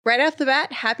Right off the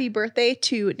bat, happy birthday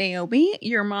to Naomi.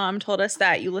 Your mom told us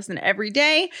that you listen every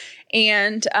day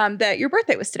and that your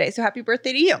birthday was today. So happy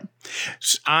birthday to you.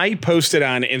 I posted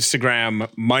on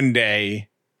Instagram Monday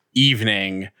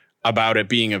evening about it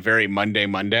being a very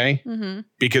Monday,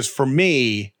 because for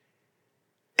me,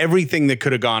 everything that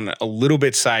could have gone a little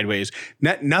bit sideways,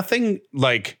 nothing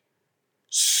like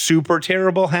super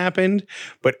terrible happened,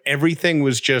 but everything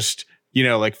was just,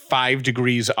 like 5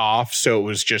 degrees off. So it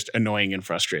was just annoying and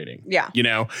frustrating. Yeah.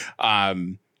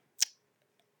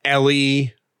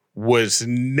 Ellie was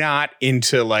not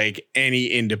into like any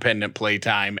independent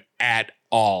playtime at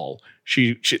all.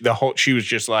 She was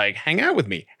just like, hang out with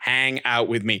me.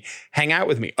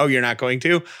 Oh, you're not going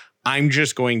to? I'm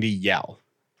just going to yell.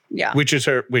 Yeah. Which is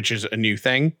a new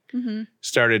thing.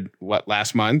 Started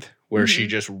last month, where she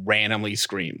just randomly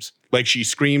screams. Like she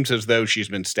screams as though she's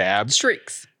been stabbed.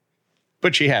 Shrieks.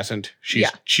 But she hasn't.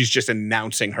 She's just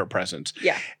announcing her presence.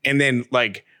 Yeah. And then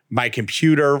like my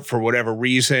computer, for whatever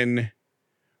reason,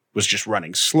 was just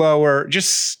running slower.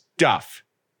 Just stuff.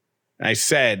 And I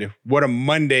said, what a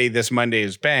Monday this Monday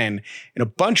has been. And a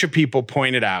bunch of people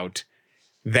pointed out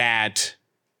that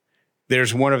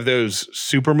there's one of those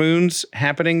supermoons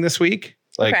happening this week.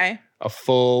 Like a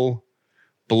full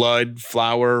blood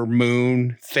flower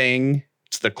moon thing.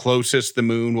 It's the closest the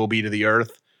moon will be to the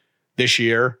earth this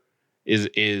year.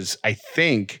 Is I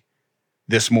think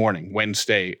this morning,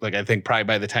 Wednesday. Like I think probably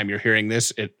by the time you're hearing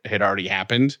this, it had already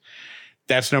happened.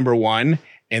 That's number one.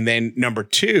 And then number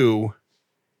two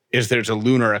is there's a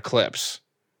lunar eclipse,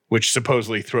 which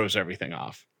supposedly throws everything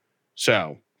off.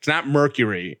 So it's not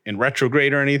Mercury in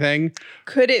retrograde or anything.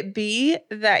 Could it be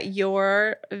that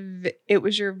it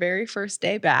was your very first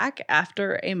day back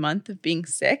after a month of being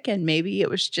sick, and maybe it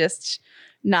was just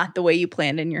not the way you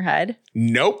planned in your head?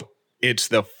 Nope. It's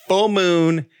the full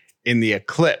moon in the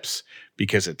eclipse,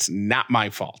 because it's not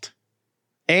my fault.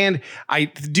 And I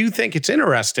do think it's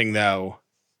interesting, though,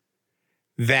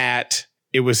 that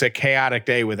it was a chaotic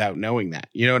day without knowing that.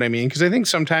 You know what I mean? Because I think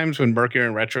sometimes when Mercury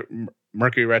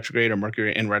retrograde or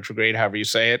Mercury in retrograde, however you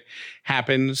say it,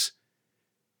 happens,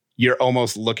 you're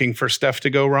almost looking for stuff to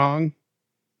go wrong.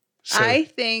 So, I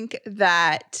think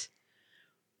that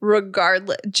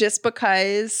regardless, just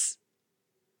because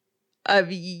of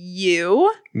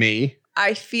me,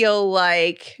 I feel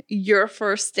like your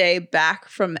first day back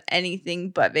from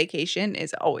anything but vacation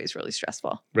is always really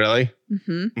stressful. Really?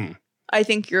 I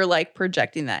think you're like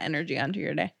projecting that energy onto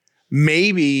your day.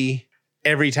 Maybe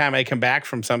every time I come back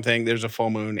from something, there's a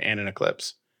full moon and an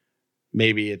eclipse.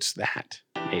 Maybe it's that.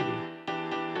 Maybe.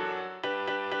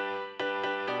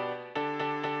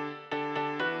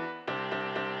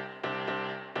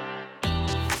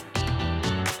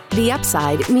 The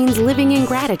Upside means living in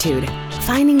gratitude,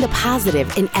 finding the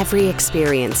positive in every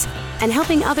experience, and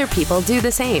helping other people do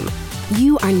the same.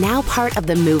 You are now part of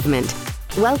the movement.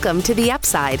 Welcome to The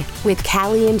Upside with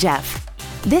Callie and Jeff.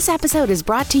 This episode is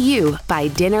brought to you by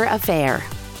Dinner Affair.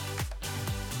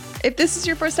 If this is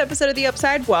your first episode of The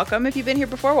Upside, welcome. If you've been here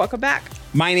before, welcome back.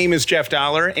 My name is Jeff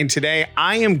Dollar, and today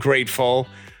I am grateful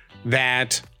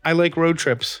that I like road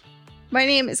trips. My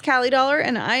name is Callie Dollar,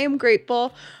 and I am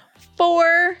grateful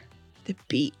for the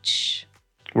beach.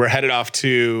 We're headed off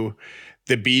to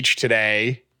the beach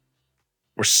today.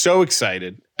 We're so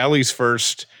excited. Ellie's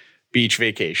first beach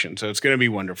vacation, so it's going to be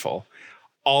wonderful.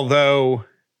 Although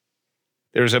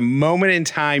there was a moment in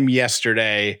time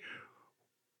yesterday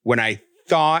when I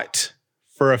thought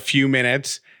for a few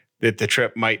minutes that the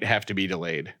trip might have to be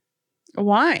delayed.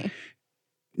 Why?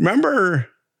 Remember,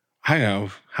 I don't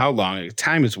know how long,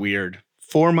 time is weird,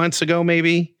 4 months ago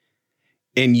maybe,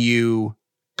 and you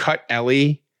cut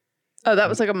Ellie. Oh, that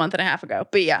was like a month and a half ago,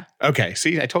 but yeah. Okay,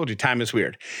 see, I told you time is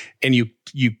weird. And you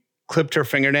clipped her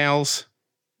fingernails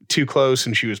too close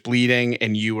and she was bleeding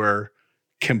and you were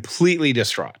completely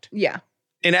distraught. Yeah.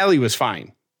 And Ellie was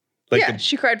fine.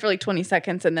 She cried for like 20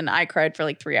 seconds and then I cried for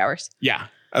like 3 hours. Yeah.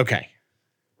 Okay.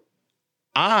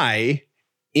 I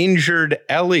injured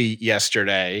Ellie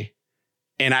yesterday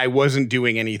and I wasn't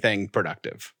doing anything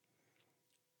productive.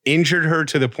 Injured her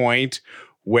to the point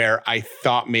where I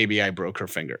thought maybe I broke her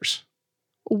fingers.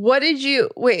 What do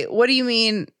you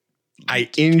mean?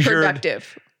 I injured.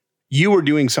 Productive. You were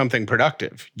doing something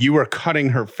productive. You were cutting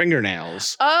her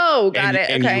fingernails. Oh, got it.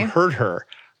 And okay. you hurt her.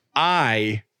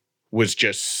 I was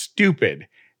just stupid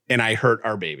and I hurt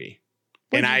our baby.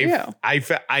 What did you do?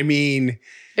 I mean,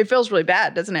 it feels really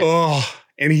bad, doesn't it? Oh,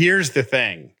 and here's the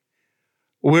thing.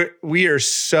 We are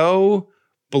so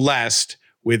blessed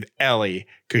with Ellie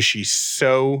because she's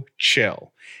so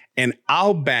chill. And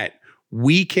I'll bet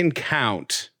we can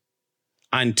count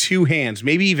on 2 hands,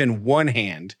 maybe even 1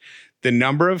 hand, the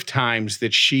number of times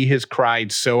that she has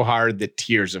cried so hard that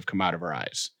tears have come out of her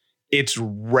eyes. It's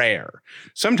rare.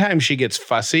 Sometimes she gets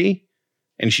fussy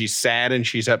and she's sad and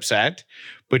she's upset,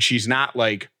 but she's not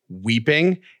like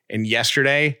weeping. And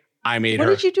yesterday I made her.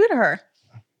 What did you do to her?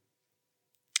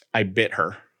 I bit her.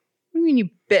 What do you mean you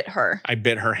bit her? I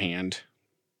bit her hand.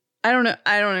 I don't know.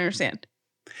 I don't understand.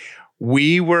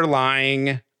 We were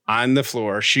lying on the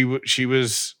floor. She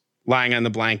was lying on the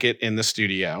blanket in the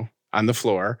studio on the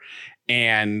floor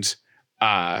and,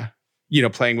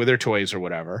 playing with her toys or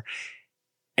whatever.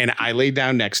 And I laid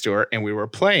down next to her and we were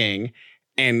playing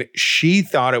and she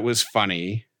thought it was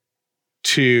funny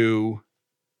to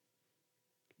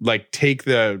like take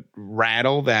the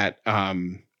rattle that,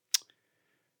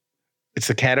 it's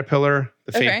the caterpillar.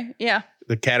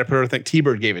 The caterpillar thing.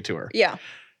 T-Bird gave it to her. Yeah.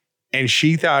 And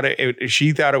she thought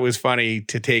it was funny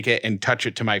to take it and touch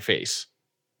it to my face.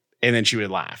 And then she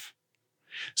would laugh.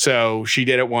 So she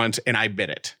did it once and I bit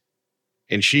it.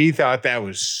 And she thought that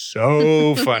was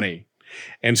so funny.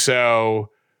 And so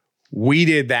we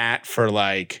did that for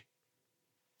like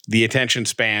the attention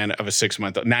span of a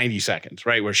 6-month-old, 90 seconds,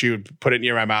 right? Where she would put it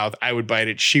near my mouth. I would bite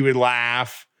it. She would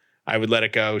laugh. I would let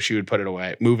it go. She would put it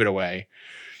away, move it away.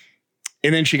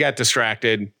 And then she got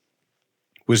distracted,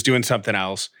 was doing something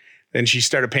else. Then she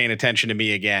started paying attention to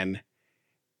me again.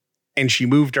 And she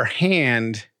moved her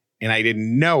hand and I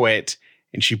didn't know it.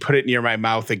 And she put it near my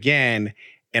mouth again.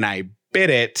 And I bit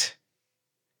it.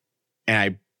 And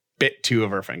I bit 2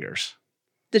 of her fingers.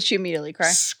 Did she immediately cry?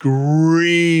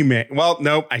 Screaming. Well,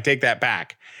 nope, I take that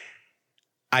back.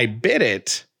 I bit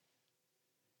it.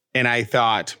 And I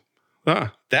thought,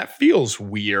 that feels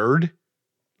weird.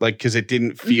 Like, because it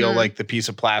didn't feel like the piece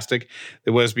of plastic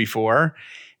that was before.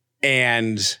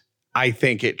 And I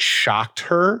think it shocked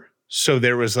her. So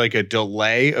there was like a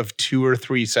delay of 2 or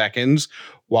 3 seconds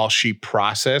while she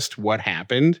processed what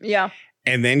happened. Yeah.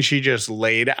 And then she just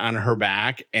laid on her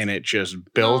back and it just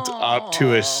built up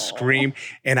to a scream.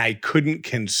 And I couldn't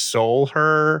console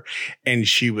her. And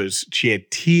she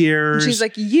had tears. She's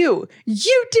like, you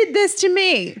did this to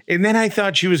me. And then I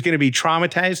thought she was going to be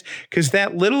traumatized because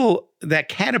that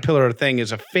caterpillar thing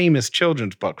is a famous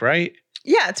children's book, right?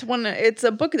 Yeah, it's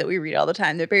a book that we read all the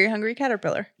time, The Very Hungry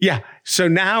Caterpillar. Yeah. So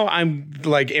now I'm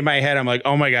like, in my head, I'm like,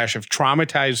 oh my gosh, I've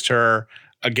traumatized her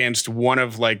against one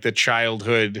of like the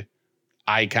childhood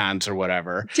icons or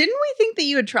whatever. Didn't we think that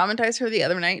you had traumatized her the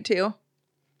other night too?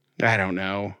 I don't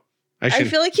know. I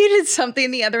feel like you did something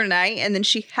the other night and then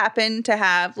she happened to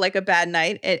have like a bad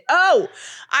night. I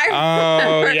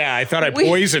remember. Yeah. I thought I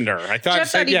poisoned her. I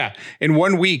thought, in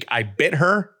 1 week I bit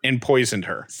her and poisoned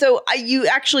her. So you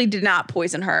actually did not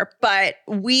poison her, but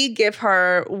we give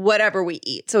her whatever we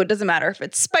eat. So it doesn't matter if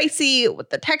it's spicy,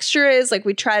 what the texture is. Like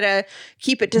we try to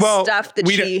keep it to stuff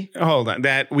that hold on.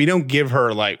 That we don't give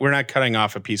her like, we're not cutting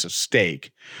off a piece of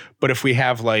steak. But if we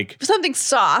have like something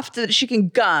soft that she can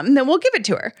gum, then we'll give it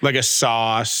to her. Like a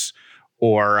sauce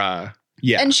or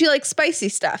And she likes spicy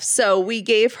stuff. So we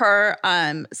gave her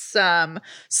some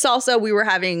salsa. We were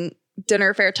having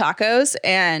dinner fare tacos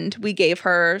and we gave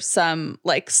her some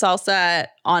like salsa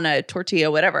on a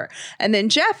tortilla, whatever. And then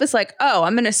Jeff was like, oh,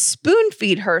 I'm going to spoon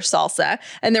feed her salsa.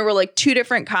 And there were like 2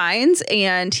 different kinds.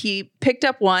 And he picked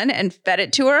up one and fed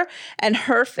it to her. And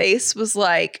her face was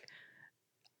like,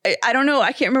 I don't know.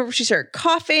 I can't remember if she started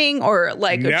coughing or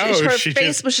like her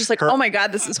face was just like, oh my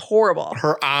God, this is horrible.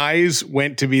 Her eyes were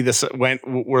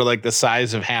like the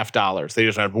size of $50. They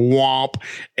just went womp.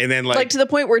 And then like to the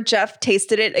point where Jeff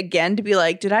tasted it again to be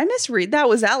like, did I misread that?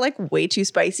 Was that like way too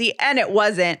spicy? And it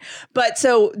wasn't. But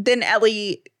so then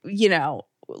Ellie,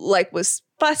 was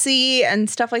fussy and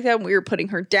stuff like that. And we were putting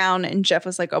her down and Jeff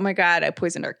was like, oh my God, I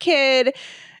poisoned our kid.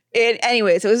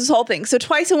 Anyways, it was this whole thing. So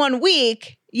twice in 1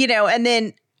 week, and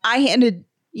then I handed,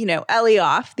 Ellie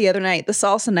off the other night, the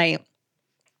salsa night,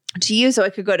 to you so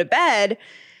I could go to bed.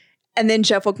 And then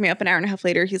Jeff woke me up an hour and a half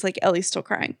later. He's like, Ellie's still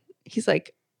crying. He's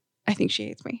like, I think she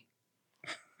hates me.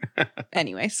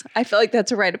 Anyways, I feel like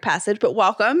that's a rite of passage, but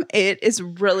welcome. It is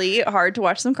really hard to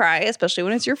watch them cry, especially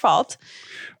when it's your fault.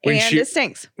 It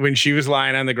stinks. When she was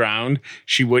lying on the ground,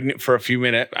 she wouldn't for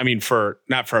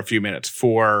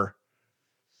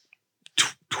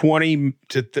 20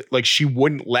 to she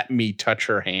wouldn't let me touch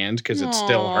her hand because it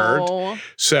still hurt.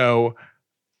 So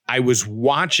I was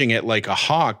watching it like a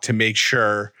hawk to make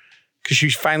sure, because she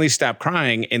finally stopped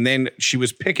crying. And then she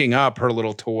was picking up her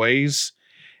little toys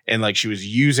and like she was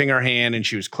using her hand and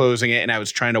she was closing it. And I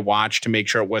was trying to watch to make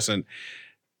sure it wasn't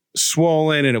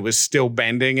swollen and it was still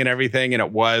bending and everything. And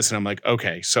it was. And I'm like,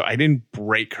 okay, so I didn't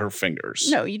break her fingers.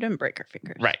 No, you didn't break her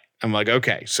fingers. Right. I'm like,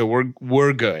 okay, so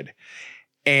we're good.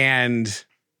 And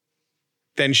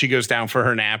then she goes down for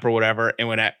her nap or whatever. And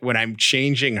when I'm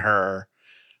changing her,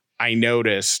 I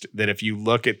noticed that if you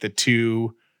look at the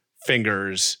two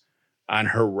fingers on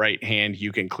her right hand,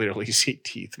 you can clearly see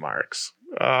teeth marks.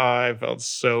 Oh, I felt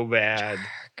so bad.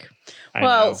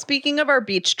 Well, speaking of our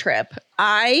beach trip,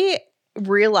 I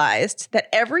realized that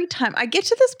every time I get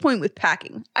to this point with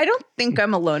packing, I don't think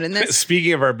I'm alone in this.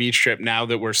 Speaking of our beach trip, now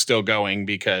that we're still going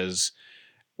because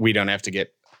we don't have to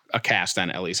get a cast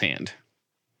on Ellie's hand.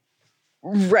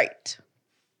 Right.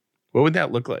 What would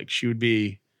that look like? It would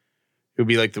be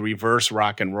like the reverse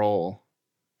rock and roll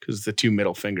because the two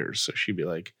middle fingers. So she'd be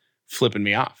like flipping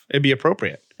me off. It'd be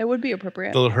appropriate. It would be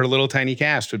appropriate. Her little tiny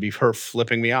cast would be her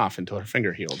flipping me off until her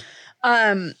finger healed.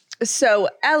 So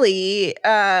Ellie,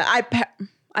 I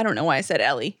don't know why I said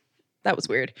Ellie. That was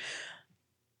weird.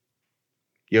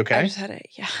 You okay? I just had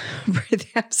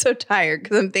I'm so tired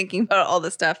because I'm thinking about all the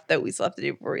stuff that we still have to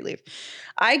do before we leave.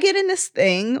 I get in this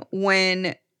thing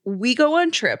when we go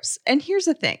on trips. And here's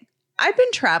the thing. I've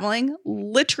been traveling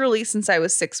literally since I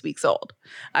was 6 weeks old.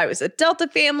 I was a Delta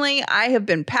family. I have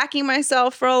been packing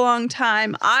myself for a long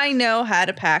time. I know how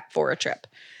to pack for a trip.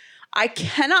 I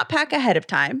cannot pack ahead of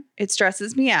time. It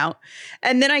stresses me out.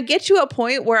 And then I get to a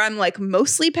point where I'm like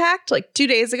mostly packed. Like 2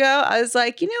 days ago, I was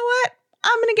like, you know what?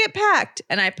 I'm going to get packed.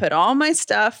 And I put all my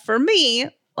stuff for me,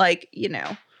 like,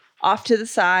 off to the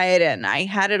side. And I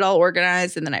had it all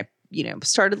organized. And then I,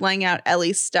 started laying out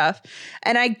Ellie's stuff.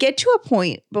 And I get to a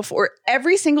point before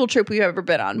every single trip we've ever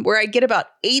been on where I get about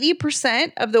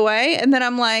 80% of the way. And then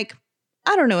I'm like,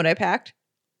 I don't know what I packed.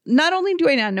 Not only do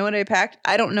I not know what I packed,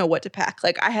 I don't know what to pack.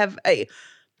 Like I have a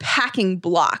packing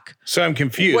block. So I'm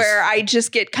confused. Where I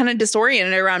just get kind of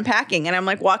disoriented around packing. And I'm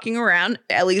like walking around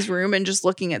Ellie's room and just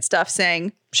looking at stuff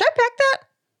saying, should I pack that?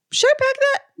 Should I pack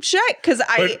that? Should I? Because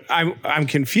I'm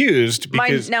confused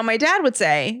because now my dad would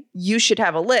say you should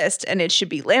have a list and it should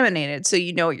be laminated so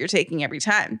you know what you're taking every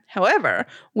time. However,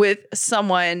 with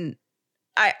someone,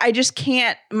 I just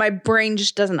can't, my brain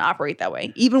just doesn't operate that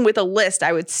way. Even with a list,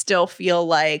 I would still feel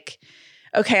like,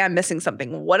 okay, I'm missing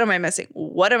something. What am I missing?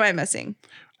 What am I missing?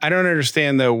 I don't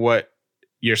understand though what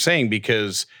you're saying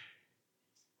because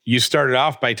you started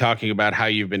off by talking about how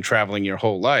you've been traveling your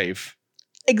whole life.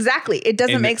 Exactly. It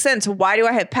doesn't make sense. Why do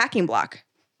I have packing block?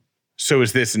 So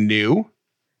is this new?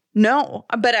 No,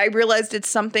 but I realized it's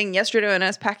something yesterday when I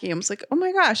was packing. I was like, oh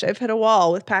my gosh, I've hit a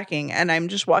wall with packing and I'm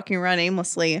just walking around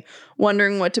aimlessly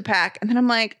wondering what to pack. And then I'm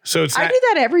like, I do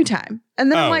that every time.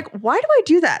 And then I'm like, why do I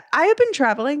do that? I have been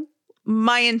traveling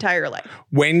my entire life.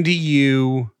 When do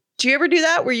you ever do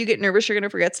that where you get nervous you're going to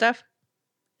forget stuff?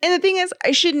 And the thing is,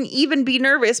 I shouldn't even be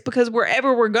nervous because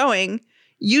wherever we're going,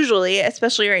 usually,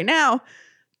 especially right now,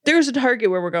 there's a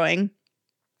Target where we're going.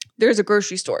 There's a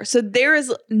grocery store. So there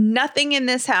is nothing in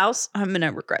this house. I'm going to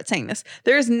regret saying this.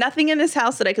 There is nothing in this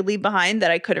house that I could leave behind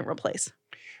that I couldn't replace.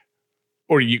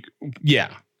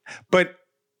 Yeah. But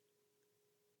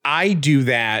I do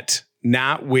that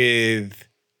not with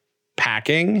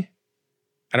packing.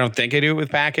 I don't think I do it with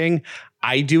packing.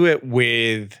 I do it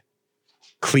with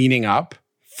cleaning up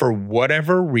for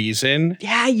whatever reason.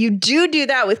 Yeah, you do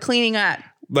that with cleaning up.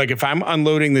 Like if I'm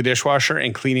unloading the dishwasher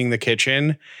and cleaning the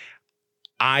kitchen,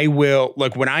 I will,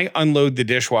 like when I unload the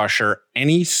dishwasher,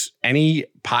 any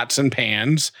pots and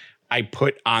pans I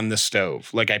put on the stove.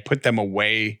 Like I put them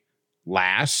away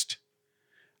last,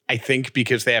 I think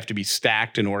because they have to be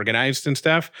stacked and organized and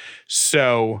stuff.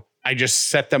 So I just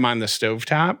set them on the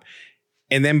stovetop.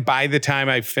 And then by the time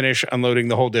I finish unloading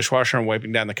the whole dishwasher and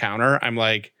wiping down the counter, I'm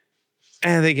like,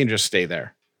 they can just stay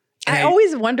there. I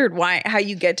always wondered how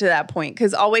you get to that point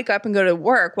because I'll wake up and go to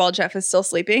work while Jeff is still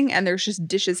sleeping and there's just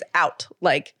dishes out.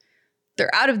 Like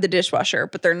they're out of the dishwasher,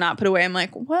 but they're not put away. I'm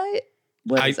like, what?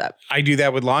 What is up? I do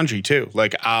that with laundry too.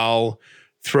 Like I'll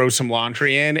throw some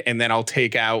laundry in and then I'll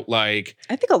take out like.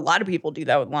 I think a lot of people do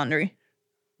that with laundry.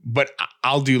 But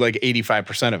I'll do like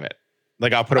 85% of it.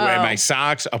 Like I'll put away my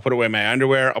socks. I'll put away my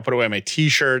underwear. I'll put away my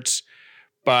t-shirts.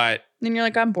 But. Then you're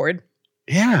like, I'm bored.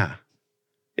 Yeah.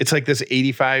 It's like this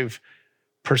 85%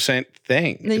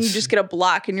 thing. And then you just get a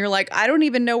block and you're like, I don't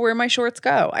even know where my shorts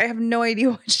go. I have no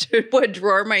idea what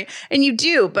drawer and you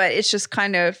do, but it's just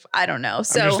kind of, I don't know.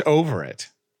 So I'm just over it.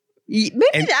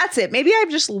 Maybe that's it. Maybe I've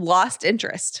just lost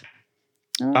interest.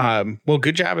 Well,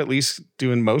 good job at least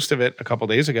doing most of it a couple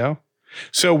days ago.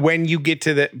 So when you get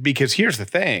to because here's the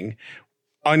thing,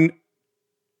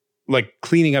 like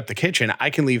cleaning up the kitchen, I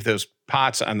can leave those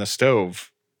pots on the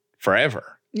stove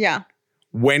forever. Yeah.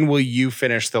 When will you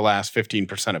finish the last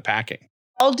 15% of packing?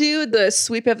 I'll do the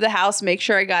sweep of the house, make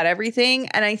sure I got everything.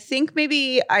 And I think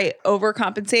maybe I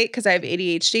overcompensate because I have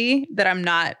ADHD that I'm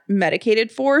not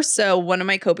medicated for. So one of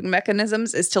my coping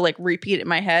mechanisms is to like repeat in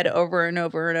my head over and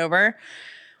over and over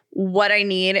what I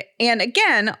need. And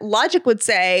again, logic would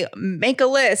say, make a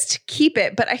list, keep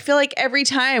it. But I feel like every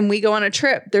time we go on a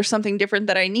trip, there's something different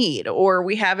that I need, or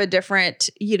we have a different,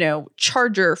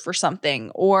 charger for something,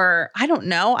 or I don't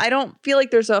know. I don't feel like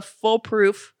there's a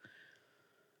foolproof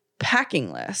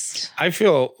packing list. I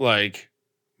feel like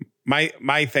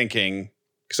my thinking,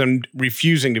 because I'm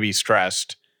refusing to be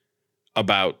stressed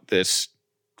about this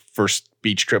first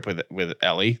beach trip with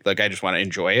Ellie. Like, I just want to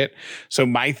enjoy it. So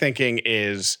my thinking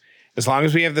is, as long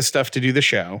as we have the stuff to do the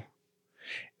show,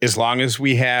 as long as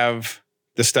we have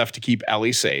the stuff to keep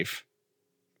Ellie safe,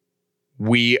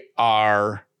 we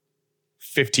are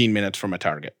 15 minutes from a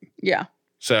Target. Yeah.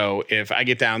 So if I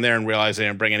get down there and realize I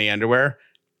didn't bring any underwear,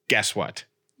 guess what?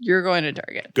 You're going to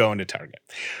Target. Going to Target.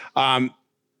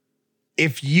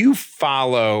 If you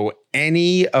follow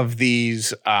any of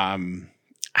these, I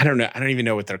don't know. I don't even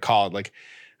know what they're called. Like,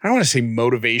 I don't want to say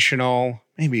motivational.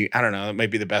 Maybe, I don't know. That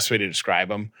might be the best way to describe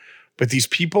them. But these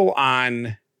people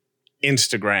on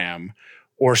Instagram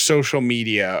or social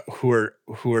media who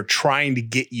are trying to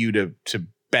get you to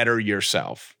better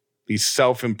yourself, these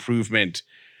self-improvement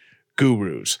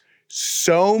gurus,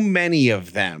 so many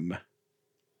of them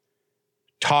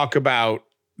talk about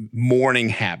morning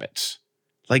habits,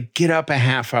 like get up a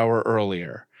half hour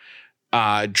earlier,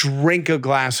 drink a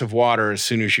glass of water as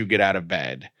soon as you get out of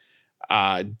bed,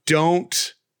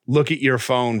 don't look at your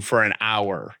phone for an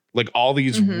hour, like all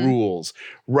these rules,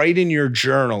 write in your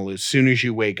journal as soon as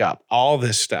you wake up, all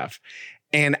this stuff.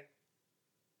 And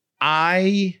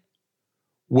I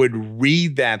would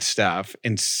read that stuff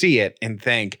and see it and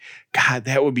think, God,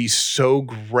 that would be so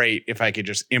great if I could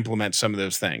just implement some of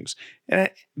those things. And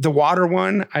the water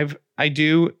one, I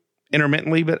do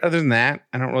intermittently, but other than that,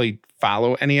 I don't really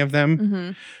follow any of them.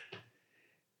 Mm-hmm.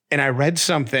 And I read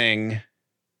something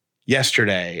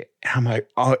yesterday, and I'm like,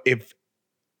 oh, if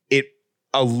it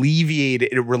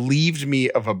relieved me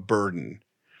of a burden,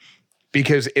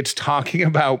 because it's talking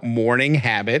about morning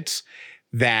habits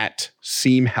that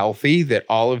seem healthy, that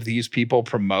all of these people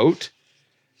promote,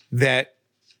 that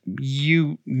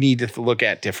you need to look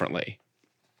at differently.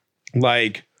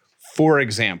 Like, for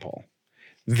example,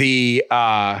 the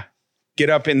get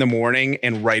up in the morning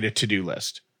and write a to-do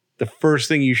list. The first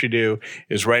thing you should do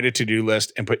is write a to-do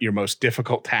list and put your most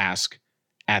difficult task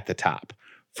at the top.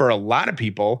 For a lot of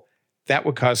people, that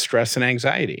would cause stress and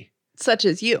anxiety. Such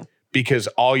as you. Because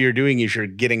all you're doing is you're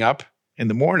getting up in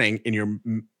the morning and you're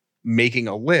making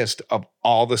a list of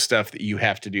all the stuff that you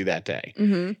have to do that day.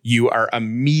 Mm-hmm. You are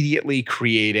immediately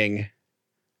creating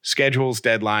schedules,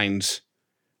 deadlines,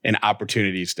 and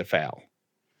opportunities to fail.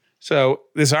 So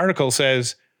this article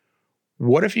says,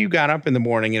 what if you got up in the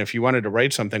morning and if you wanted to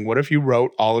write something, what if you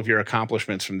wrote all of your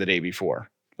accomplishments from the day before?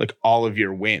 Like all of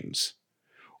your wins.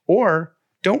 Or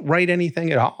don't write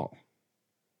anything at all.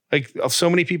 Like so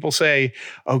many people say,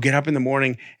 oh, get up in the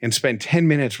morning and spend 10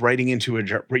 minutes writing a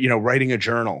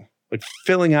journal, like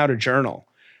filling out a journal.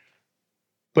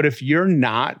 But if you're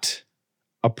not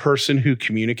a person who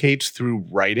communicates through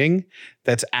writing,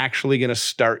 that's actually going to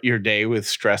start your day with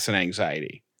stress and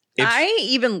anxiety. I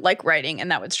even like writing,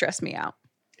 and that would stress me out.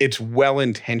 It's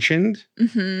well-intentioned,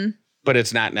 mm-hmm. but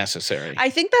it's not necessary. I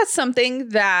think that's something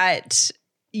that,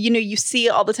 you see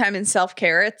all the time in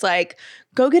self-care. It's like,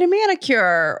 go get a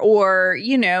manicure or,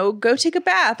 go take a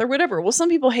bath or whatever. Well, some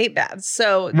people hate baths.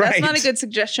 So that's not a good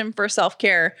suggestion for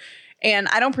self-care. And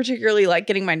I don't particularly like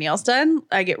getting my nails done.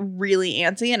 I get really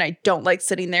antsy and I don't like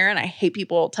sitting there and I hate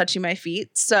people touching my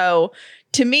feet. So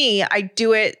to me, I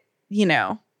do it,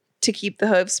 to keep the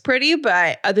hooves pretty.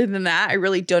 But other than that, I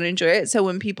really don't enjoy it. So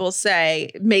when people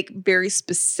make very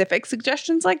specific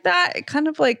suggestions like that, it kind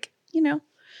of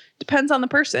depends on the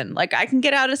person. Like I can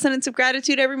get out a sentence of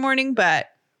gratitude every morning, but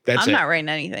I'm not writing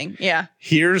anything. Yeah.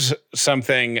 Here's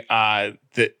something that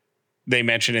they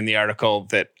mentioned in the article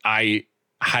that I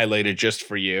highlighted just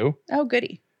for you. Oh,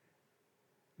 goody.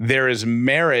 There is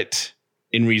merit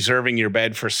in reserving your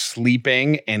bed for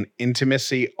sleeping and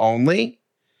intimacy only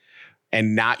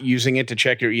and not using it to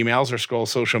check your emails or scroll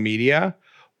social media.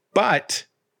 But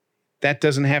that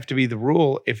doesn't have to be the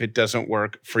rule if it doesn't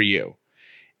work for you.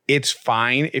 It's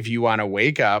fine if you want to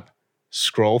wake up,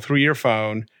 scroll through your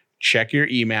phone, check your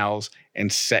emails,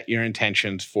 and set your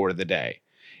intentions for the day.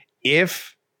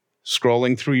 If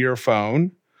scrolling through your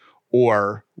phone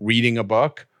or reading a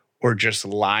book or just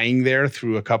lying there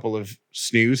through a couple of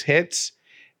snooze hits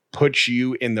puts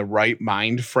you in the right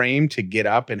mind frame to get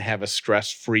up and have a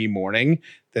stress-free morning,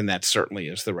 then that certainly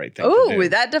is the right thing to do. Oh,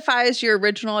 that defies your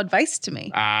original advice to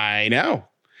me. I know.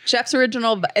 Jeff's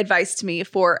original advice to me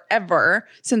forever,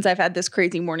 since I've had this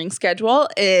crazy morning schedule,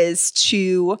 is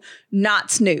to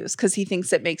not snooze because he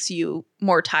thinks it makes you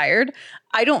more tired.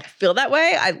 I don't feel that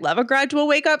way. I love a gradual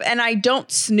wake up, and I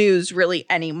don't snooze really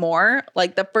anymore.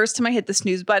 Like the first time I hit the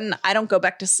snooze button, I don't go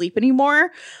back to sleep anymore.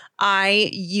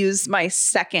 I use my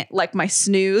second, like my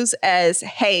snooze as,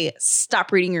 hey,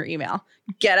 stop reading your email.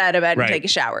 Get out of bed and take a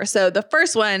shower. So the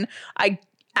first one, I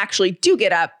actually do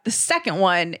get up. The second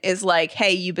one is like,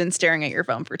 hey, you've been staring at your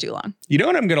phone for too long. You know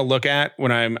what I'm going to look at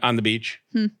when I'm on the beach?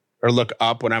 Or look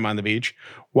up when I'm on the beach?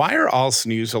 Why are all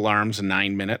snooze alarms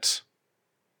 9 minutes?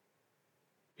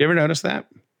 You ever notice that?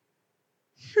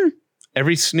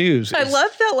 Every snooze. I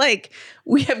love that, like,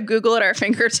 we have Google at our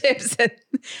fingertips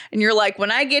and you're like,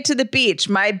 when I get to the beach,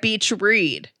 my beach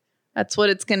read. That's what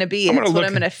it's going to be. That's what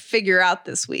I'm going to figure out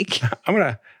this week. I'm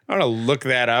going to look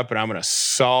that up and I'm going to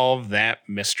solve that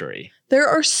mystery. There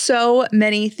are so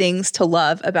many things to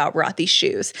love about Rothy's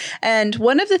shoes. And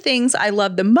one of the things I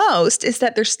love the most is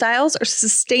that their styles are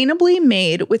sustainably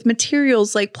made with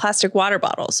materials like plastic water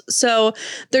bottles. So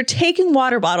they're taking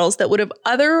water bottles that would have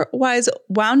otherwise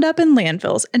wound up in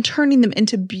landfills and turning them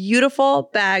into beautiful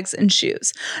bags and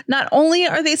shoes. Not only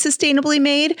are they sustainably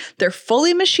made, they're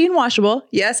fully machine washable.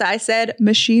 Yes, I said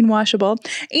machine washable.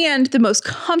 And the most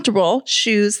comfortable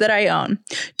shoes that I own.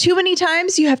 Too many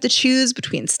times you have to choose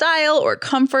between style or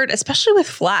comfort, especially with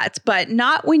flats, but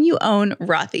not when you own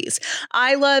Rothy's.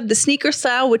 I love the sneaker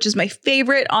style, which is my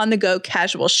favorite on-the-go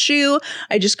casual shoe.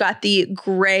 I just got the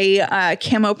gray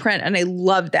camo print and I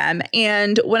love them.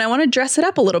 And when I want to dress it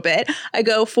up a little bit, I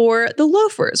go for the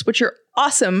loafers, which are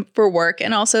awesome for work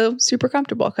and also super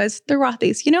comfortable because they're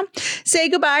Rothy's, you know? Say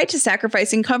goodbye to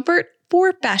sacrificing comfort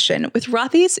for fashion. With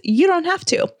Rothy's, you don't have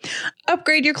to.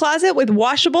 Upgrade your closet with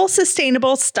washable,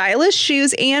 sustainable, stylish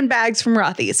shoes and bags from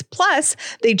Rothy's. Plus,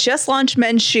 they just launched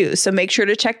men's shoes, so make sure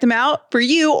to check them out for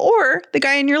you or the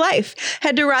guy in your life.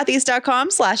 Head to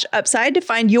rothys.com/upside to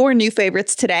find your new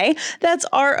favorites today. That's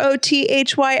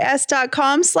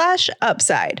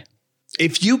rothys.com/upside.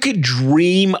 If you could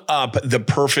dream up the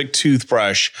perfect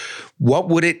toothbrush, what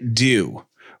would it do?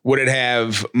 Would it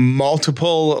have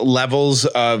multiple levels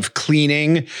of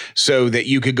cleaning so that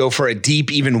you could go for a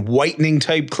deep, even whitening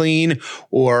type clean,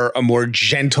 or a more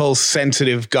gentle,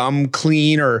 sensitive gum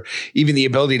clean, or even the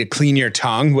ability to clean your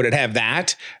tongue? Would it have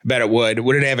that? I bet it would.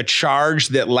 Would it have a charge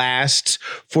that lasts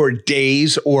for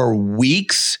days or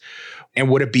weeks? And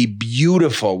would it be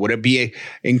beautiful? Would it be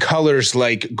in colors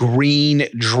like green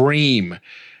dream,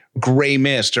 gray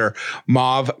mist, or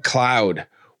mauve cloud?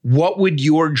 What would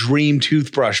your dream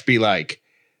toothbrush be like?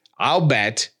 I'll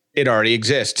bet it already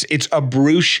exists. It's a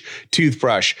Brush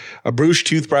toothbrush. A Brush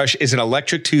toothbrush is an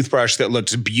electric toothbrush that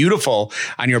looks beautiful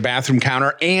on your bathroom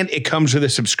counter, and it comes with a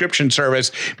subscription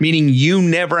service, meaning you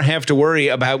never have to worry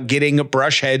about getting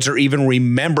brush heads or even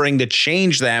remembering to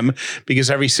change them,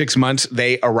 because every 6 months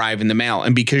they arrive in the mail.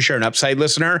 And because you're an Upside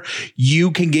listener,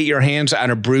 you can get your hands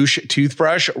on a Brush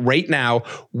toothbrush right now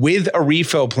with a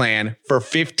refill plan for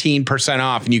 15%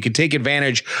 off. And you can take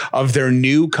advantage of their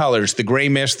new colors, the gray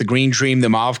mist, the green dream, the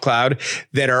mauve cloud,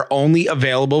 that are only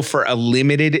available for a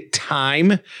limited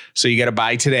time. So you got to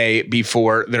buy today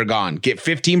before they're gone. Get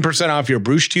 15% off your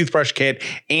Brush toothbrush kit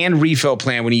and refill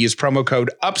plan when you use promo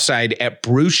code UPSIDE at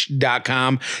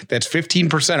Brush.com. That's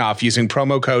 15% off using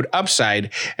promo code UPSIDE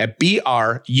at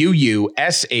BRUUSH.com.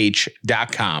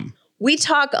 We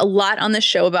talk a lot on the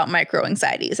show about micro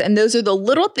anxieties, and those are the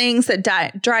little things that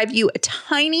drive you a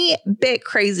tiny bit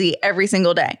crazy every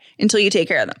single day until you take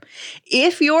care of them.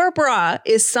 If your bra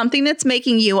is something that's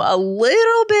making you a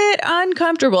little bit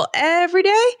uncomfortable every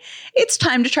day, it's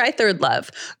time to try Third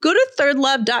Love. Go to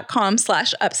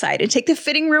thirdlove.com/upside and take the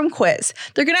fitting room quiz.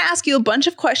 They're going to ask you a bunch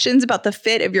of questions about the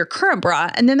fit of your current bra,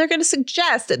 and then they're going to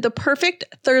suggest the perfect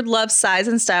Third Love size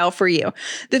and style for you.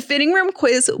 The fitting room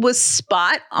quiz was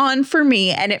spot on for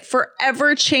me, and it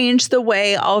forever changed the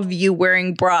way I'll view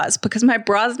wearing bras, because my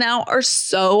bras now are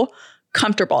so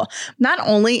comfortable. Not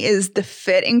only is the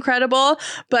fit incredible,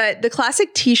 but the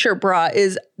classic t-shirt bra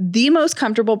is the most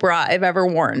comfortable bra I've ever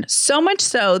worn. So much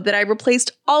so that I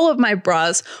replaced all of my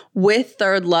bras with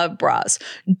Third Love bras.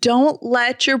 Don't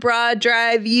let your bra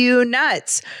drive you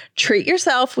nuts. Treat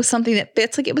yourself with something that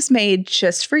fits like it was made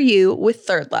just for you with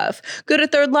Third Love. Go to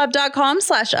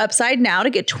thirdlove.com/upside now to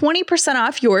get 20%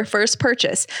 off your first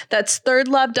purchase. That's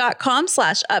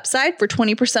thirdlove.com/upside for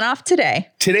 20% off today.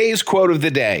 Today's quote of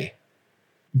the day: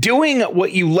 doing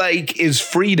what you like is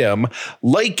freedom.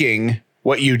 Liking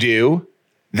what you do,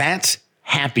 that's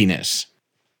happiness.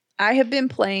 I have been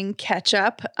playing catch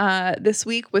up this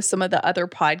week with some of the other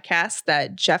podcasts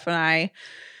that Jeff and I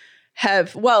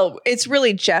have. Well, it's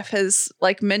really Jeff has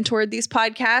like mentored these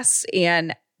podcasts,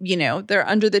 and they're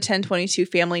under the 1022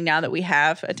 family now that we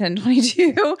have a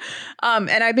 1022. And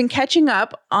I've been catching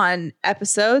up on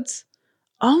episodes.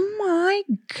 Oh my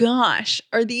gosh,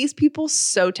 are these people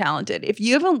so talented? If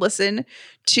you haven't listened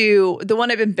to the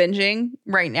one I've been binging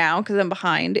right now because I'm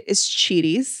behind is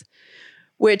Cheaties,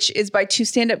 which is by two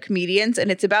stand-up comedians,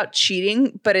 and it's about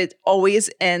cheating, but it always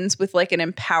ends with like an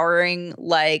empowering,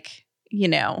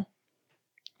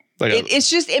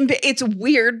 it's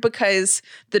weird because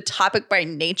the topic by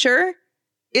nature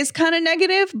is kind of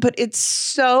negative, but it's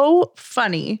so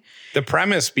funny. The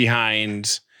premise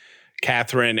behind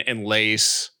Catherine and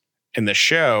Lace in the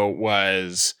show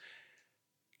was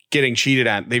getting cheated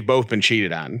on. They've both been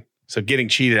cheated on. So getting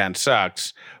cheated on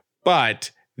sucks,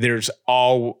 but there's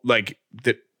lessons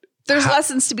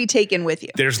to be taken with you.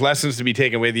 There's lessons to be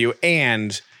taken with you,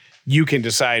 and you can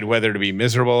decide whether to be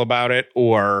miserable about it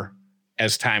or,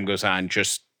 as time goes on,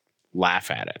 just laugh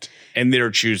at it. And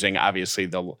they're choosing, obviously,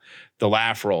 the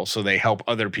laugh role, so they help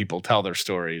other people tell their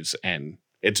stories, and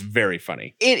it's very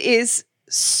funny. It is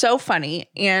so funny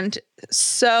and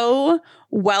so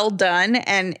well done.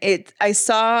 And I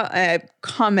saw a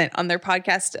comment on their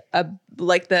podcast,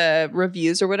 like the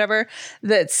reviews or whatever,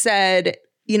 that said,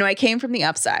 I came from the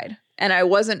upside and I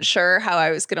wasn't sure how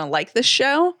I was going to like this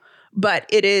show, but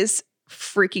it is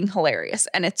freaking hilarious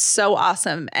and it's so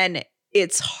awesome. And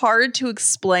it's hard to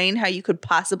explain how you could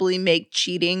possibly make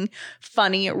cheating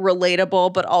funny,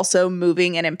 relatable, but also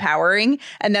moving and empowering.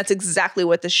 And that's exactly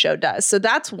what this show does. So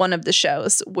that's one of the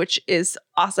shows, which is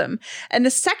awesome. And the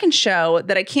second show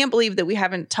that I can't believe that we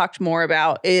haven't talked more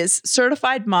about is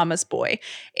Certified Mama's Boy.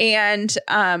 And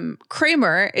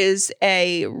Kramer is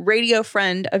a radio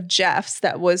friend of Jeff's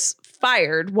that was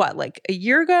fired, like a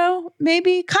year ago,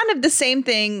 maybe? Kind of the same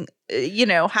thing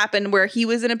happened where he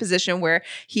was in a position where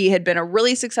he had been a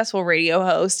really successful radio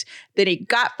host. Then he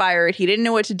got fired. He didn't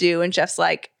know what to do. And Jeff's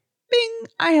like, bing,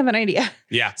 I have an idea.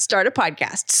 Yeah. Start a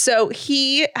podcast. So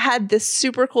he had this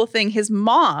super cool thing. His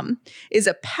mom is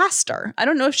a pastor. I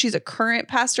don't know if she's a current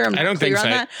pastor. I'm not clear on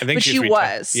that. I think but she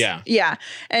was. Yeah. Yeah.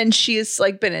 And she's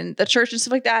like been in the church and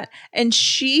stuff like that. And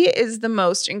she is the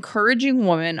most encouraging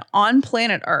woman on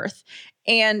planet Earth.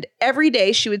 And every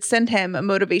day she would send him a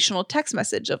motivational text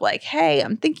message of like, hey,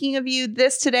 I'm thinking of you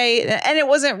this today. And it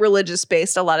wasn't religious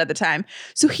based a lot of the time.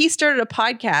 So he started a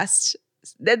podcast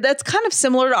that's kind of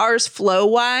similar to ours flow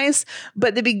wise.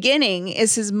 But the beginning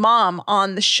is his mom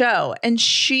on the show. And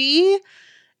she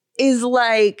is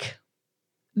like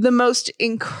the most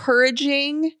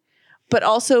encouraging, but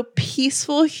also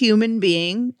peaceful human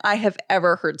being I have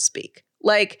ever heard speak.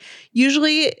 Like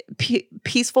usually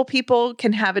peaceful people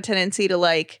can have a tendency to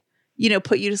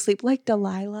put you to sleep, like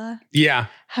Delilah. Yeah.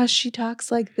 How she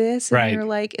talks like this. And right. You're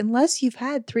like, unless you've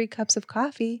had 3 cups of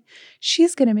coffee,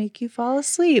 she's going to make you fall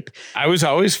asleep. I was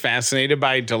always fascinated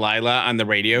by Delilah on the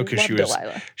radio because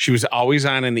she was always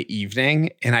on in the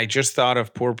evening. And I just thought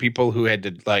of poor people who had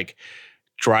to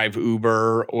drive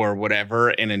Uber or whatever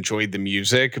and enjoyed the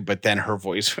music, but then her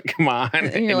voice would come on.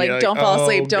 And you're like, don't fall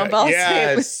asleep. Don't fall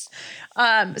asleep.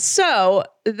 So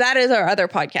that is our other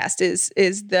podcast is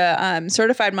the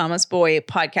Certified Mama's Boy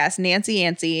podcast. Nancy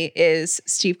Yancey is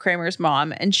Steve Kramer's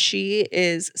mom, and she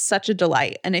is such a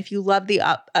delight. And if you love the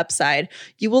upside,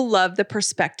 you will love the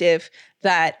perspective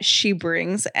that she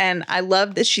brings. And I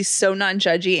love that she's so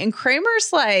non-judgy. And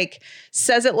Kramer's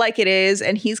says it like it is,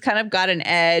 and he's kind of got an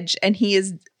edge, and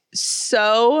he's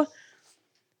a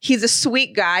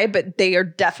sweet guy, but they are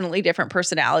definitely different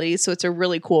personalities. So it's a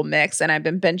really cool mix. And I've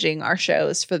been binging our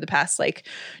shows for the past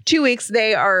 2 weeks.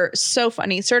 They are so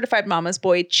funny. Certified Mama's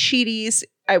Boy, Cheaties.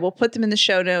 I will put them in the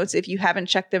show notes. If you haven't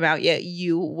checked them out yet,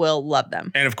 you will love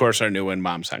them. And of course, our new one,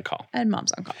 Moms on Call. And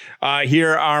Moms on Call.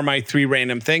 Here are my 3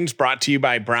 random things brought to you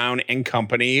by Brown &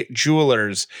 Company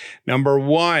Jewelers. Number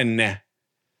 1.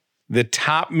 The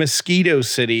top mosquito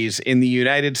cities in the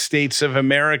United States of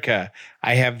America.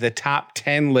 I have the top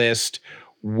 10 list.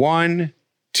 1,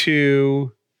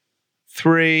 2,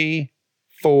 3,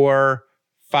 4,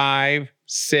 5,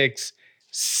 6,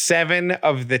 7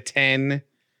 of the 10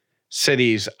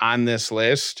 cities on this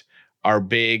list are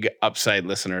big Upside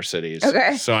listener cities.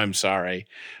 Okay. So I'm sorry.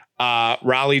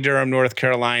 Raleigh-Durham, North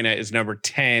Carolina is number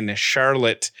 10.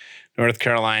 Charlotte, North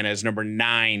Carolina is number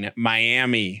 9.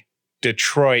 Miami,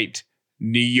 Detroit,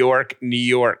 New York.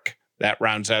 That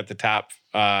rounds out the top,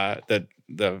 the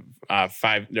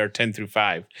 5 or 10 through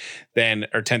 5, then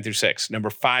or 10 through 6. Number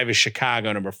 5 is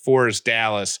Chicago. Number 4 is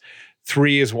Dallas.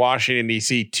 3 is Washington,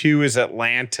 D.C. 2 is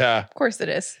Atlanta. Of course it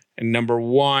is. And number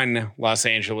 1, Los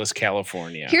Angeles,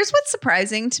 California. Here's what's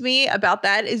surprising to me about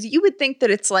that is you would think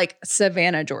that it's like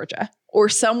Savannah, Georgia, or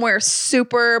somewhere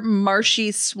super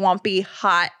marshy, swampy,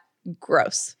 hot,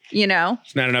 gross, you know?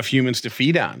 There's not enough humans to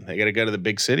feed on. They got to go to the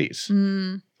big cities.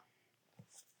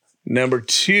 Number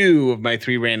 2 of my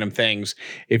 3 random things.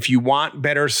 If you want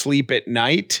better sleep at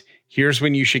night, here's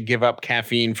when you should give up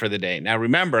caffeine for the day. Now,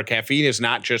 remember, caffeine is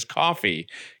not just coffee.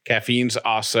 Caffeine's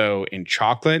also in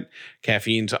chocolate.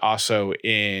 Caffeine's also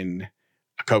in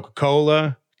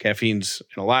Coca-Cola. Caffeine's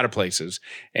in a lot of places.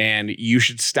 And you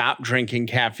should stop drinking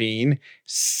caffeine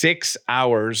 6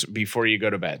 hours before you go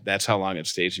to bed. That's how long it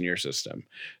stays in your system.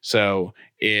 So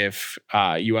if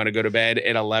you want to go to bed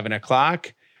at 11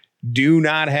 o'clock, do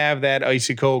not have that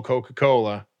icy cold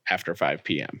Coca-Cola after 5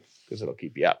 p.m. because it'll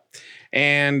keep you up.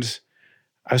 And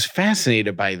I was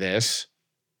fascinated by this.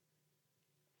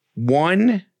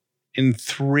 1 in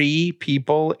 3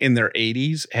 people in their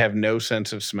 80s have no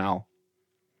sense of smell.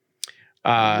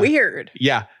 Weird.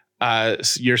 Yeah.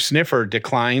 Your sniffer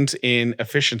declines in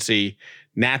efficiency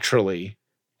naturally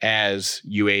as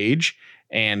you age,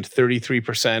 and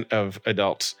 33% of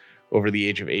adults over the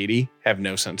age of 80 have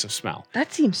no sense of smell.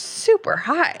 That seems super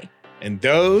high. And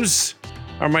those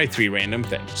are my 3 random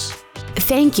things.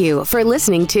 Thank you for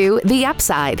listening to The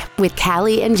Upside with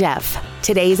Callie and Jeff.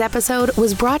 Today's episode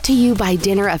was brought to you by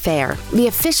Dinner Affair, the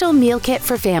official meal kit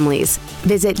for families.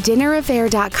 Visit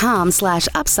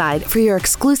dinneraffair.com/upside for your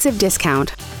exclusive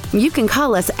discount. You can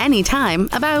call us anytime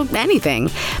about anything.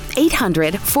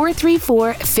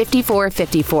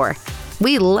 800-434-5454.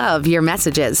 We love your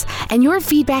messages, and your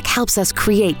feedback helps us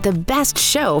create the best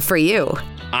show for you.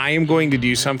 I am going to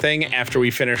do something after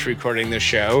we finish recording this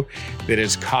show that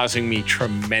is causing me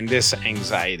tremendous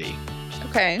anxiety.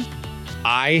 Okay.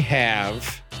 I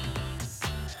have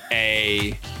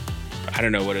I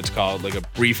don't know what it's called, like a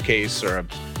briefcase or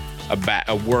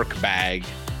a work bag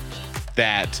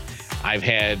that I've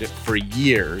had for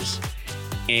years,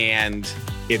 and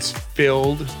it's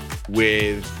filled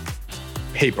with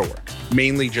paperwork,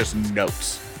 mainly just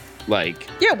notes.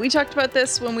 Yeah, we talked about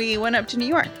this when we went up to New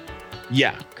York.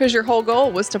 Yeah. Because your whole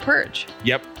goal was to purge.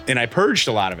 Yep. And I purged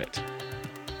a lot of it.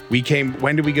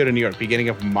 When did we go to New York? Beginning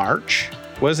of March,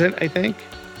 was it, I think?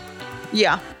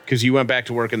 Yeah. Because you went back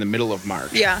to work in the middle of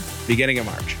March. Yeah. Beginning of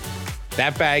March.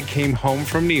 That bag came home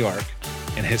from New York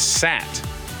and has sat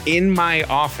in my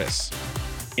office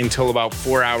until about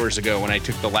 4 hours ago when I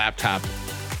took the laptop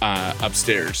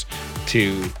upstairs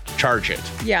to charge it.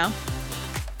 Yeah.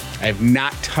 I have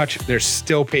not touched, there's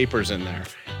still papers in there.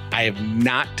 I have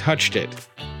not touched it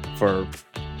for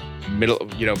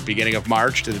beginning of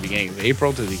March to the beginning of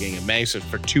April to the beginning of May. So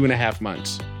for 2.5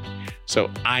 months. So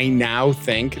I now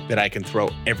think that I can throw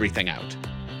everything out,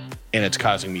 and it's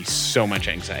causing me so much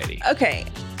anxiety. Okay.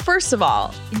 First of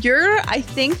all, I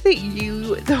think that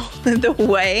the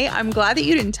way, I'm glad that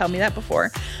you didn't tell me that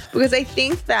before, because I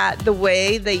think that the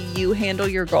way that you handle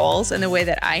your goals and the way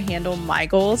that I handle my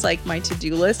goals, like my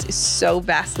to-do list, is so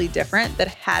vastly different that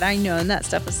had I known that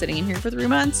stuff was sitting in here for 3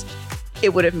 months,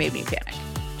 it would have made me panic.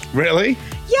 Really?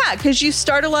 Yeah, because you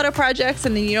start a lot of projects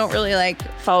and then you don't really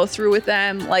follow through with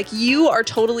them. You are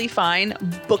totally fine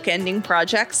bookending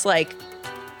projects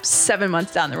 7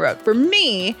 months down the road. For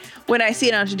me, when I see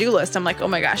it on a to-do list, I'm like, oh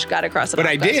my gosh, gotta cross it off.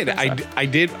 But I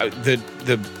did.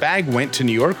 The bag went to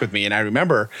New York with me, and I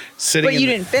remember sitting. But you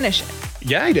didn't finish it.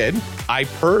 Yeah, I did. I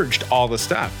purged all the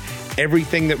stuff.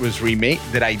 Everything that was remade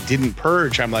that I didn't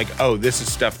purge, I'm like, oh, this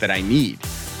is stuff that I need.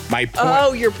 My point.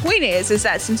 Oh, your point is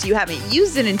that since you haven't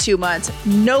used it in 2 months,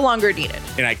 no longer needed.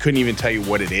 And I couldn't even tell you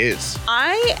what it is.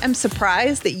 I am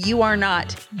surprised that you are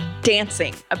not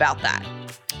dancing about that.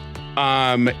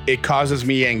 It causes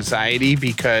me anxiety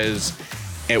because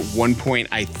at one point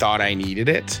I thought I needed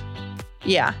it.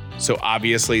 Yeah. So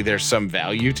obviously there's some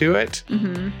value to it.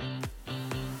 Mm-hmm.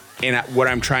 And what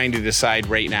I'm trying to decide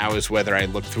right now is whether I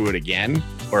look through it again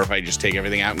or if I just take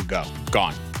everything out and go.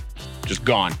 Gone. Just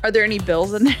gone. Are there any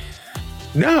bills in there?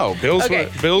 No. Bills Okay.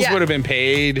 would have been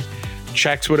paid.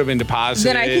 Checks would have been deposited.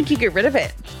 Then I think you get rid of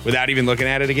it. Without even looking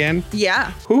at it again?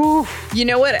 Yeah. Whew. You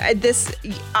know what? I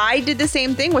did the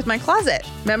same thing with my closet.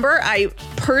 Remember? I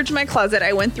purged my closet.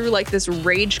 I went through this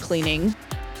rage cleaning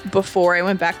before I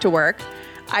went back to work.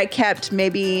 I kept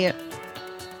maybe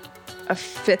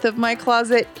 1/5 of my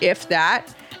closet, if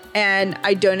that. And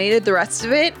I donated the rest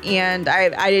of it. And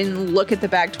I didn't look at the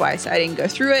bag twice. I didn't go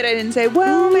through it. I didn't say,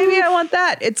 well, maybe I want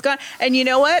that. It's gone. And you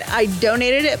know what? I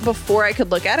donated it before I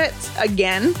could look at it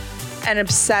again and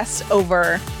obsess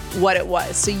over what it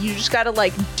was. So you just got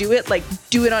to do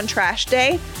it on trash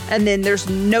day. And then there's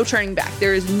no turning back.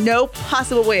 There is no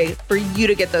possible way for you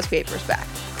to get those papers back.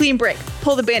 Clean break,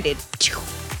 pull the Band-Aid.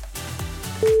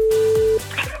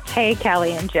 Hey,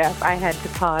 Callie and Jeff. I had to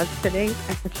pause today's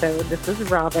episode. This is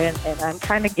Robin, and I'm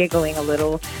kind of giggling a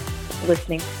little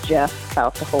listening to Jeff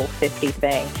about the whole 50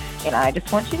 thing. And I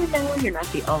just want you to know you're not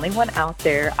the only one out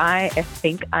there. I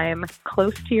think I'm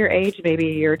close to your age, maybe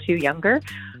a year or two younger.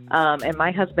 And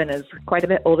my husband is quite a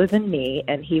bit older than me,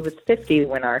 and he was 50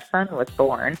 when our son was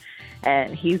born.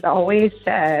 And he's always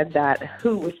said that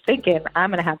who was thinking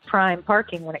I'm going to have prime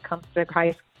parking when it comes to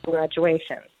high school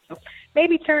graduation. So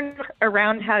maybe turn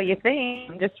around how you think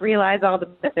and just realize all the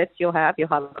benefits you'll have. You'll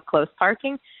have a close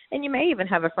parking, and you may even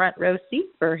have a front row seat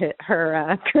for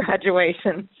her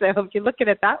graduation. So if you look at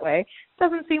it that way, it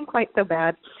doesn't seem quite so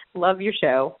bad. Love your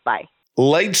show. Bye.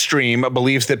 Lightstream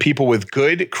believes that people with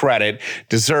good credit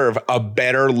deserve a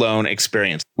better loan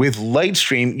experience. With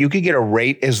Lightstream, you could get a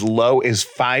rate as low as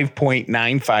 5.95%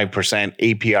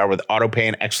 APR with autopay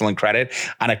and excellent credit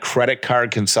on a credit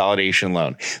card consolidation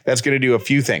loan. That's going to do a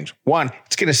few things. One,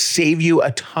 it's going to save you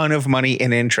a ton of money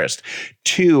in interest.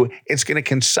 Two, it's going to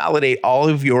consolidate all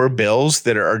of your bills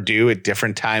that are due at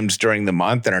different times during the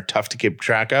month and are tough to keep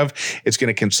track of. It's going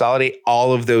to consolidate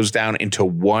all of those down into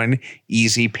one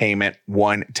easy payment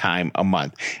one time a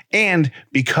month. And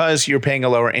because you're paying a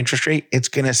lower interest rate, it's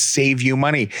going to save you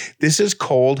money. This is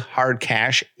cold, hard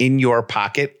cash in your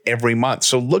pocket every month.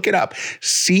 So look it up.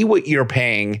 See what you're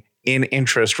paying in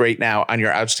interest right now on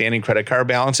your outstanding credit card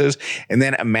balances. And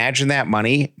then imagine that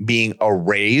money being a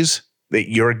raise that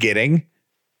you're getting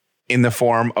in the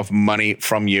form of money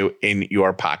from you in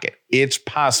your pocket. It's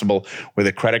possible with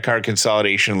a credit card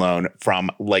consolidation loan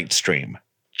from Lightstream.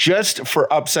 Just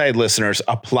for Upside listeners,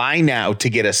 apply now to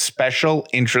get a special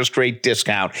interest rate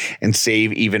discount and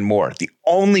save even more. The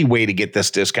only way to get this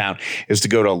discount is to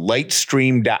go to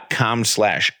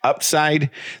lightstream.com/upside.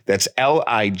 That's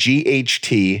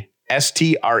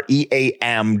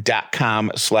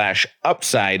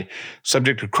lightstream.com/upside.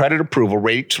 Subject to credit approval.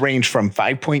 Rates range from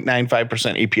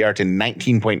 5.95% APR to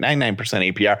 19.99%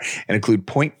 APR and include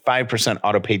 0.5%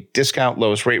 autopay discount.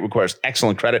 Lowest rate requires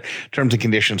excellent credit. Terms and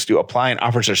conditions do apply, and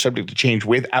offers are subject to change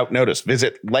without notice.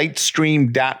 Visit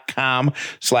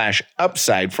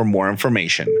lightstream.com/upside for more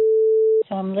information.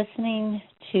 So I'm listening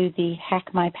to the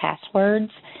Hack My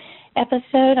Passwords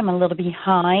episode. I'm a little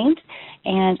behind,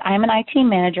 and I'm an IT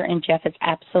manager, and Jeff is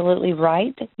absolutely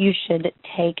right. You should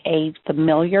take a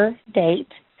familiar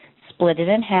date, split it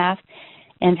in half,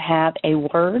 and have a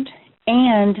word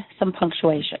and some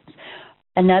punctuations.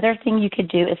 Another thing you could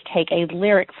do is take a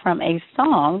lyric from a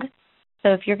song.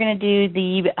 So if you're going to do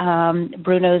the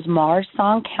Bruno's Mars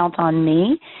song, Count on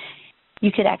Me,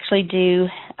 you could actually do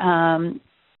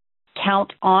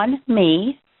Count on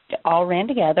Me, all ran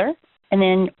together, and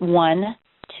then 1,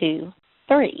 2,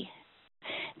 3.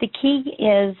 The key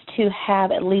is to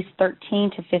have at least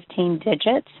 13 to 15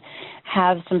 digits,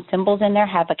 have some symbols in there,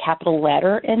 have a capital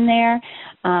letter in there,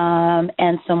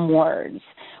 and some words.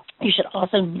 You should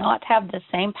also not have the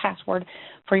same password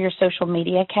for your social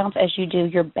media accounts as you do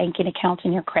your banking accounts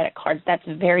and your credit cards. That's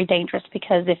very dangerous,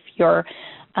 because if your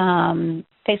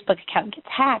Facebook account gets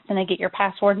hacked and they get your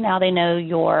password, now they know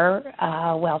your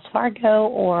Wells Fargo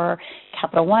or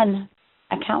Capital One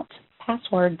account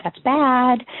password. That's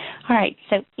bad. All right.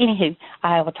 So anywho,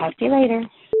 I will talk to you later.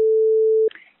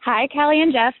 Hi, Callie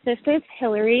and Jeff. This is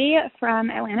Hillary from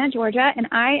Atlanta, Georgia, and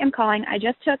I am calling. I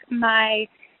just took my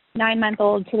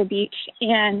 9-month-old to the beach,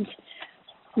 and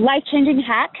life-changing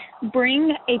hack,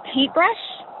 bring a paintbrush,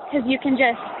 because you can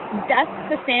just dust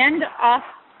the sand off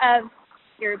of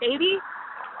your baby,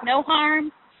 no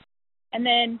harm, and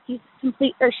then she's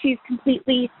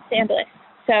completely sandless.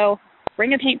 So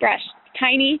bring a paintbrush. It's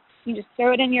tiny. You just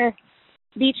throw it in your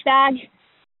beach bag,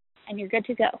 and you're good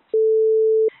to go.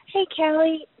 Hey,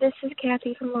 Callie, this is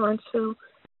Kathy from Lawrenceville.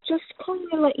 Just calling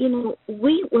to let you know,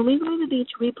 when we go to the beach,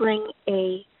 we bring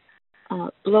a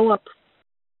blow-up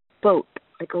boat,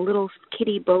 like a little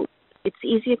kiddie boat. It's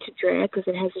easier to drag because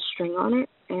it has a string on it,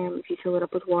 and if you fill it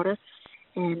up with water,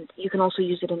 and you can also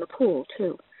use it in the pool,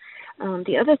 too.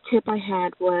 The other tip I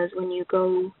had was when you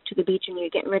go to the beach and you're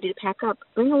getting ready to pack up,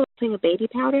 bring a little thing of baby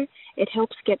powder. It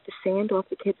helps get the sand off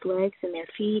the kids' legs and their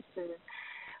feet and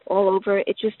all over.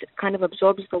 It just kind of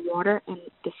absorbs the water and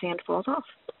the sand falls off.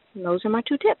 And those are my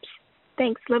 2 tips.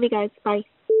 Thanks. Love you guys. Bye.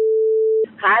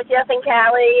 Hi, Jeff and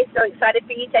Callie. So excited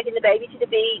for you taking the baby to the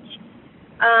beach.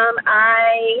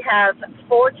 I have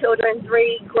 4 children,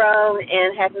 3 grown,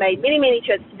 and have made many, many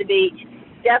trips to the beach.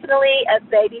 Definitely a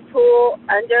baby pool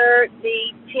under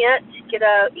the tent. Get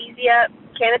a easy up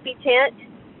canopy tent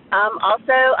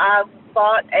Also, I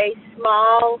bought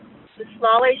the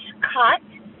smallish cot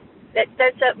that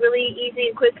sets up really easy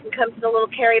and quick and comes in a little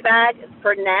carry bag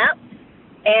for naps.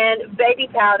 And baby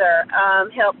powder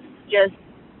helps just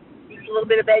use a little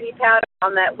bit of baby powder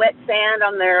on that wet sand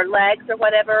on their legs or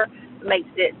whatever. Makes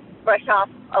it brush off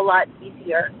a lot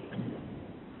easier.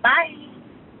 Bye.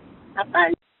 Have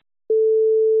fun.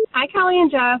 Hi, Callie and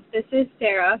Jeff. This is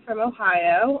Sarah from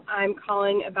Ohio. I'm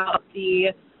calling about the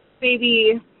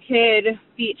baby kid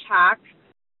beach hack.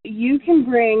 You can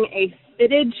bring a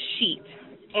fitted sheet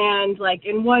and, like,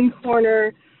 in one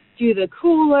corner do the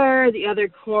cooler, the other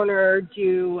corner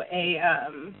do a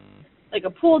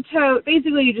pool tote.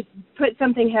 Basically, you just put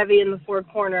something heavy in the four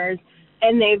corners,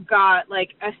 and they've got,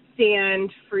 like, a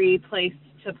sand-free place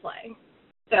to play.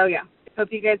 So, yeah,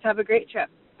 hope you guys have a great trip.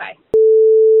 Bye.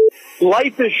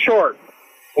 Life is short.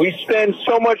 We spend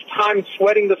so much time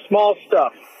sweating the small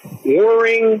stuff,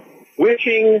 worrying,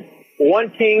 wishing,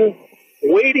 wanting,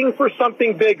 waiting for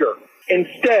something bigger,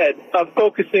 instead of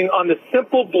focusing on the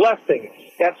simple blessings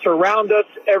that surround us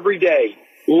every day.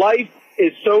 Life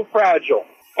is so fragile,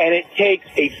 and it takes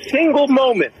a single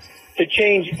moment to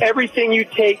change everything you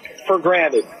take for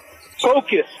granted.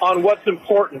 Focus on what's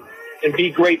important and be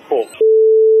grateful.